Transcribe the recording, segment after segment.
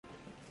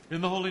In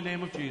the holy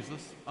name of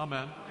Jesus,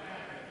 amen.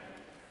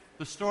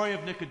 The story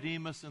of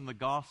Nicodemus in the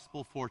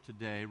gospel for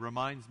today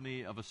reminds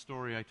me of a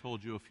story I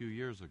told you a few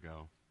years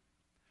ago.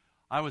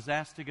 I was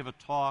asked to give a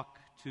talk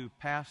to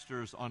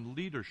pastors on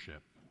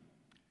leadership.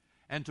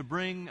 And to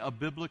bring a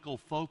biblical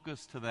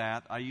focus to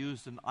that, I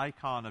used an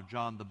icon of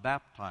John the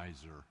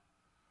Baptizer,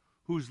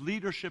 whose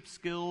leadership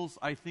skills,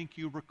 I think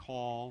you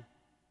recall,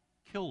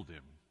 killed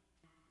him.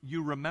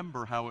 You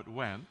remember how it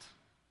went.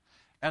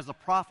 As a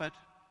prophet,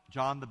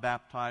 John the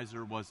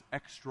Baptizer was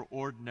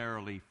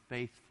extraordinarily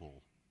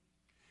faithful.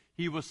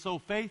 He was so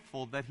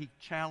faithful that he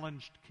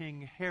challenged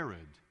King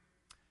Herod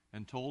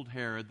and told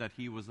Herod that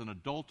he was an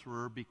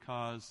adulterer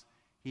because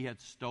he had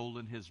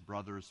stolen his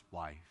brother's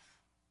wife.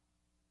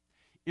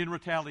 In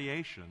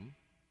retaliation,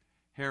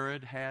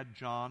 Herod had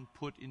John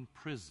put in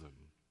prison.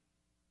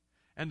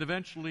 And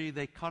eventually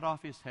they cut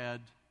off his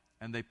head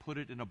and they put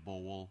it in a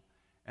bowl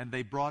and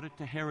they brought it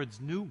to Herod's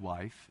new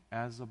wife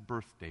as a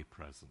birthday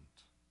present.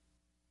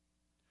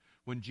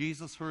 When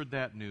Jesus heard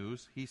that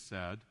news, he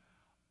said,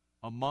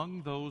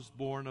 "Among those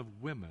born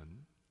of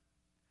women,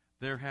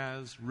 there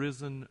has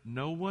risen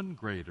no one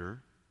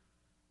greater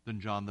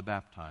than John the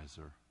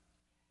Baptizer."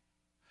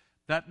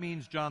 That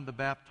means John the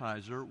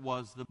Baptizer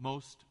was the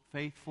most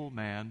faithful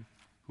man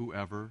who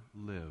ever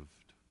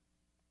lived.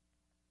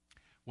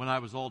 When I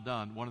was all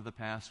done, one of the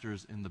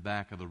pastors in the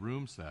back of the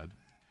room said,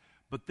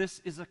 "But this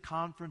is a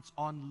conference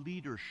on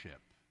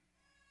leadership,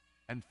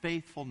 and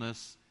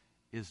faithfulness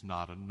is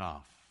not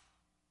enough."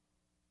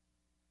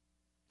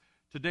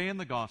 Today in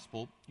the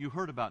gospel, you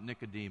heard about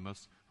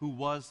Nicodemus, who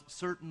was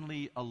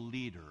certainly a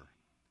leader.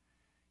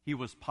 He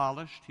was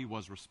polished, he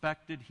was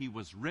respected, he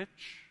was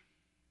rich,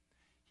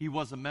 he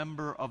was a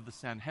member of the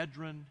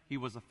Sanhedrin, he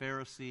was a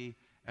Pharisee,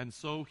 and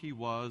so he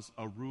was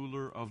a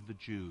ruler of the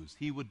Jews.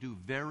 He would do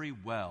very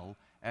well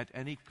at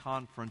any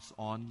conference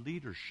on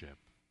leadership.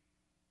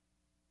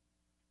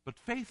 But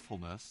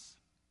faithfulness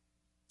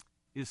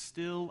is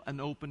still an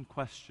open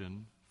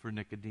question for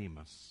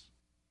Nicodemus.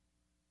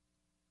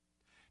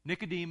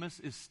 Nicodemus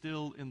is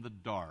still in the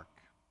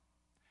dark,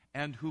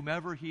 and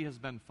whomever he has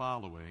been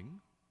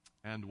following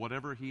and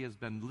whatever he has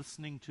been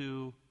listening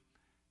to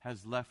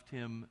has left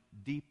him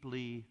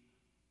deeply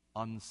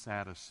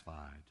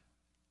unsatisfied.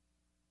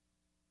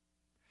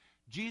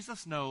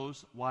 Jesus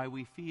knows why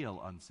we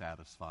feel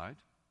unsatisfied.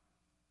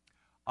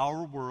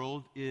 Our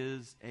world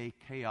is a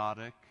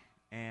chaotic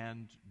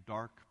and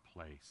dark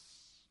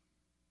place.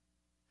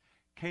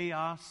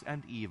 Chaos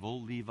and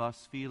evil leave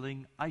us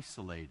feeling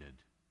isolated.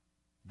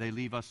 They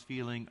leave us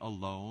feeling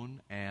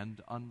alone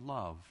and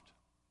unloved.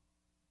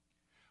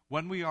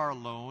 When we are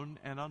alone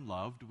and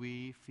unloved,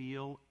 we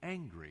feel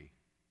angry,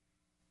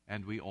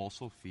 and we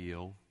also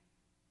feel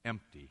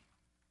empty.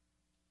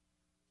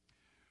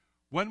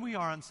 When we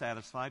are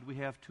unsatisfied, we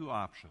have two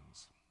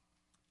options.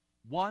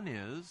 One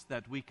is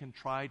that we can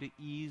try to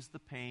ease the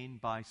pain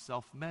by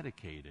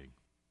self-medicating.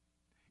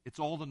 It's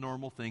all the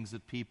normal things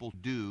that people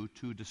do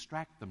to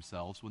distract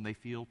themselves when they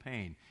feel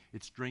pain.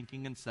 It's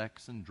drinking and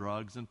sex and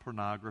drugs and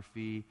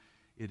pornography.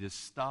 It is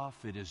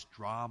stuff, it is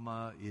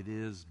drama, it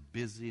is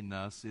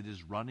busyness, it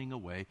is running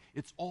away.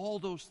 It's all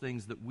those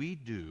things that we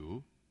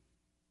do,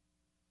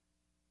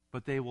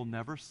 but they will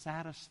never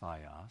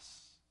satisfy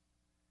us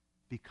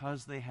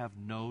because they have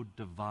no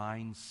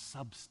divine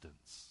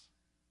substance.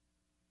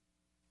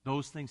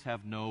 Those things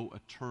have no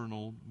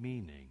eternal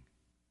meaning.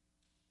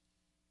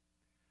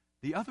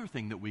 The other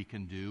thing that we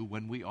can do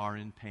when we are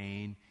in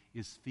pain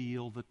is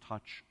feel the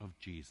touch of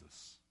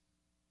Jesus.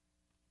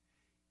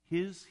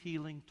 His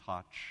healing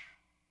touch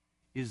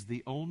is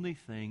the only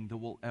thing that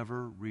will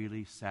ever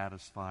really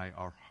satisfy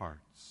our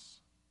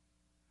hearts.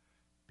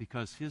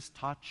 Because his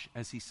touch,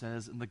 as he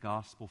says in the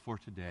gospel for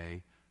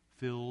today,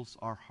 fills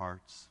our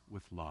hearts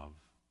with love.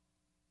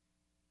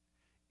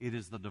 It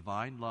is the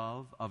divine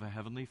love of a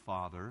heavenly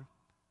Father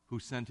who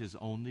sent his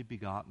only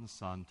begotten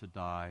Son to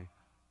die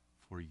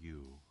for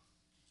you.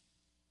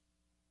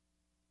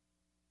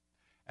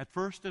 At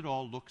first, it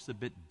all looks a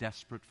bit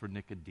desperate for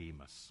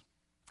Nicodemus.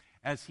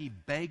 As he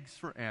begs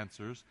for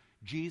answers,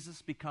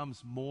 Jesus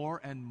becomes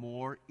more and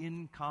more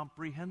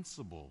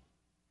incomprehensible.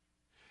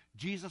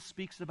 Jesus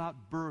speaks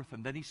about birth,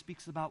 and then he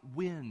speaks about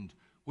wind,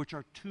 which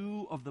are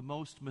two of the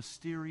most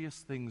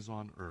mysterious things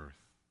on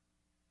earth.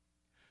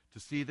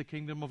 To see the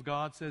kingdom of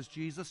God, says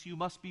Jesus, you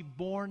must be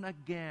born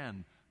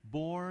again,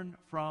 born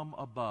from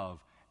above.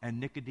 And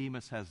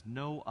Nicodemus has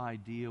no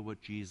idea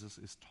what Jesus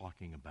is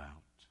talking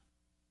about.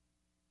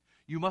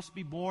 You must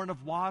be born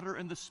of water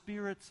and the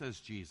Spirit, says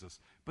Jesus.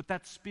 But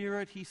that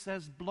Spirit, he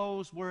says,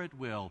 blows where it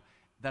will.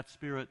 That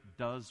Spirit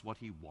does what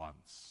he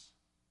wants.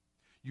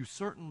 You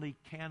certainly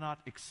cannot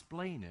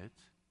explain it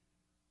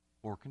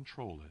or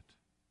control it.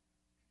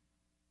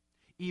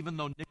 Even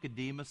though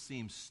Nicodemus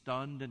seems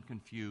stunned and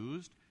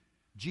confused,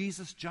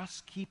 Jesus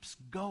just keeps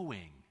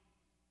going,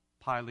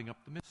 piling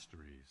up the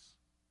mysteries.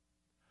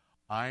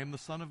 I am the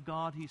Son of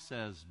God, he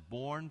says,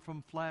 born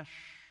from flesh,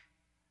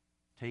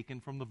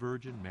 taken from the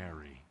Virgin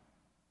Mary.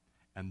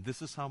 And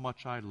this is how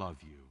much I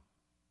love you,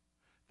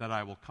 that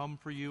I will come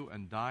for you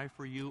and die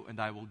for you, and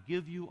I will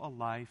give you a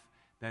life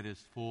that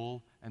is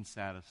full and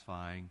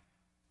satisfying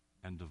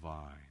and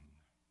divine.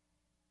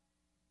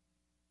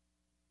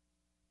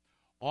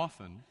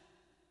 Often,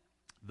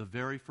 the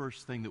very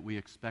first thing that we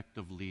expect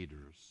of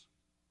leaders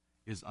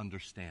is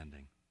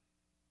understanding.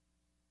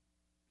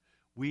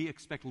 We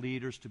expect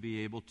leaders to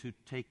be able to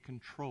take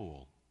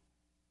control,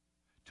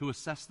 to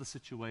assess the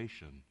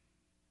situation,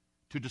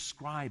 to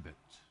describe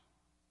it,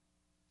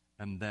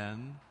 and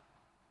then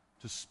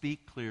to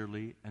speak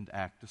clearly and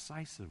act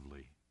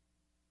decisively.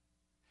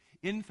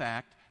 In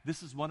fact,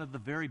 this is one of the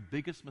very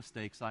biggest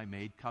mistakes I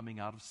made coming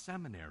out of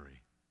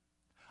seminary.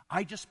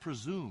 I just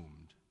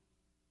presumed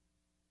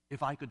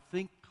if I could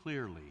think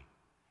clearly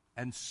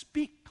and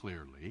speak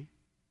clearly,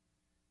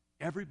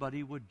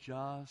 everybody would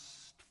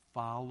just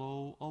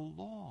follow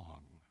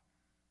along.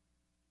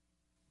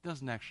 It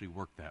doesn't actually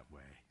work that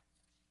way.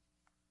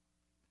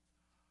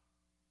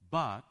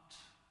 But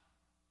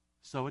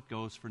so it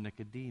goes for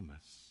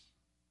Nicodemus.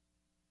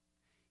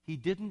 He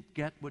didn't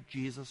get what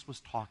Jesus was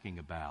talking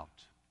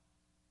about.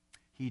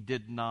 He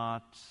did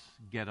not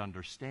get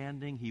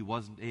understanding. He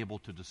wasn't able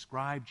to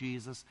describe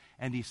Jesus,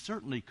 and he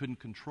certainly couldn't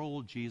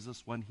control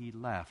Jesus when he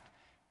left.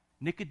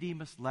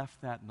 Nicodemus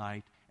left that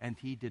night, and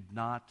he did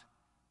not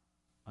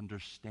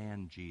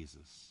understand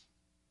Jesus.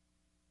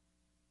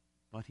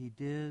 But he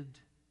did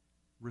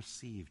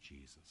receive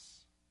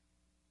Jesus.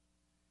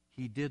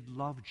 He did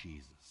love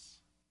Jesus.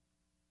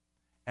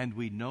 And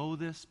we know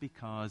this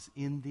because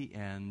in the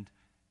end,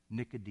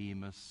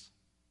 Nicodemus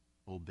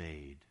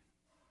obeyed.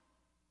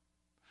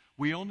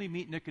 We only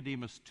meet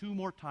Nicodemus 2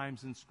 more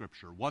times in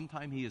Scripture. One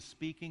time he is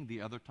speaking,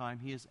 the other time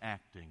he is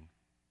acting.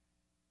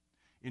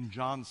 In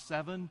John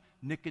 7,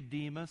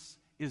 Nicodemus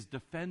is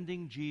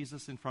defending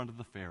Jesus in front of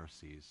the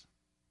Pharisees.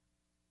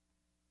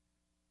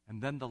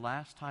 And then the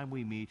last time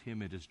we meet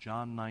him, it is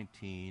John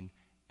 19,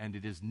 and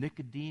it is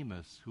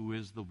Nicodemus who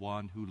is the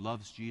one who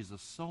loves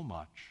Jesus so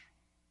much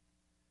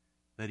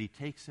that he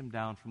takes him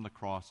down from the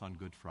cross on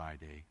Good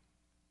Friday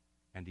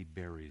and he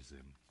buries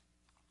him.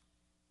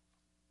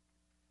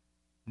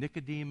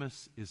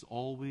 Nicodemus is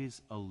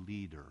always a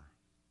leader,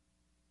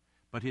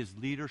 but his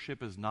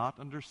leadership is not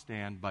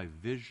understood by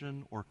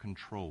vision or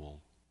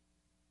control.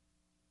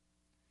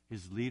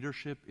 His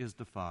leadership is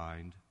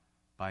defined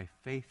by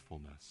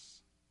faithfulness,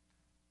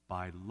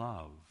 by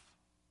love,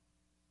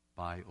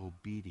 by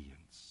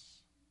obedience.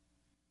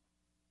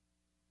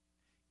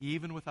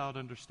 Even without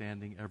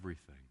understanding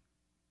everything,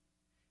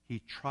 he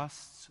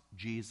trusts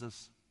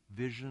Jesus'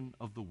 vision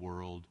of the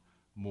world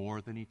more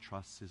than he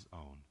trusts his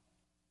own.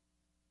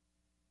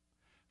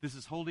 This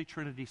is Holy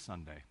Trinity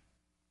Sunday.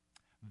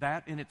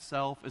 That in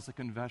itself is a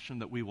confession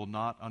that we will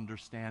not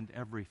understand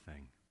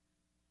everything.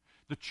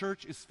 The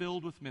church is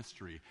filled with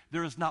mystery.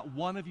 There is not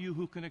one of you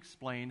who can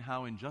explain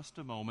how in just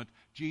a moment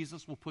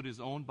Jesus will put his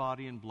own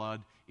body and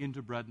blood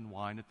into bread and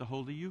wine at the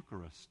Holy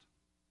Eucharist.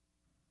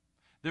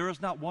 There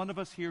is not one of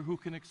us here who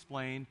can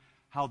explain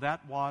how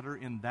that water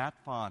in that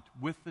font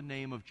with the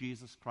name of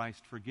Jesus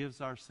Christ forgives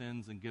our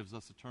sins and gives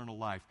us eternal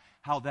life.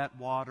 How that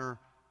water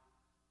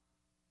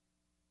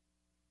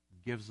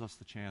gives us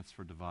the chance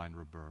for divine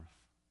rebirth.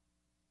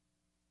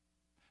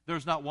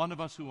 There's not one of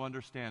us who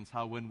understands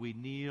how when we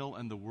kneel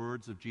and the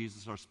words of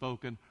Jesus are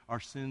spoken, our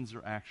sins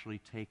are actually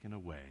taken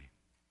away.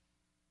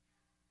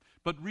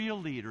 But real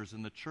leaders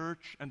in the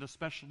church, and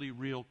especially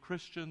real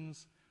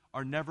Christians,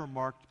 are never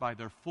marked by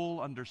their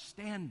full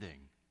understanding.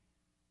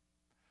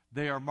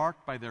 They are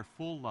marked by their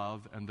full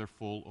love and their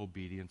full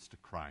obedience to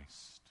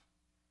Christ.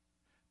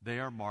 They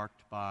are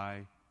marked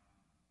by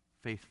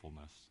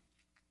faithfulness.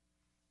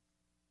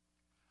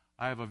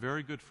 I have a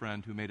very good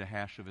friend who made a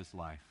hash of his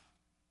life.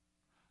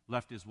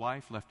 Left his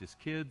wife, left his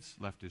kids,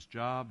 left his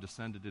job,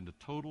 descended into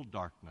total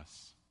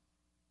darkness.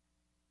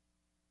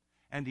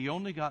 And he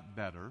only got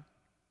better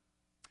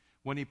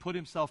when he put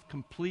himself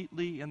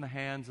completely in the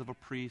hands of a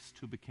priest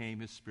who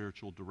became his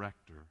spiritual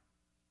director.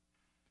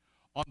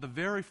 On the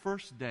very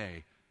first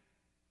day,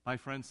 my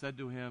friend said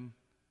to him,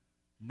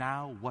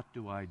 "Now what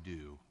do I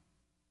do?"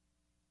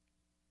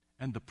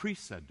 And the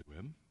priest said to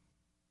him,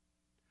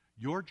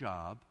 "Your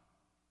job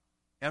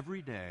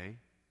every day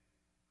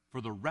for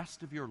the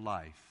rest of your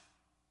life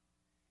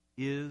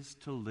is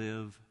to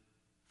live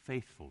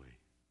faithfully."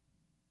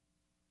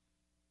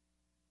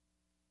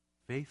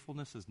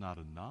 Faithfulness is not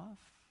enough.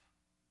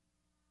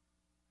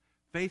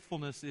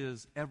 Faithfulness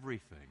is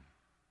everything.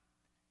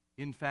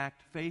 In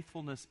fact,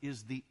 faithfulness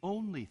is the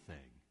only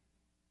thing,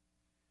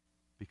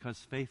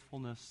 because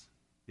faithfulness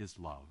is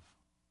love.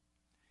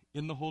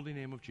 In the holy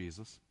name of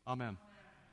Jesus, amen.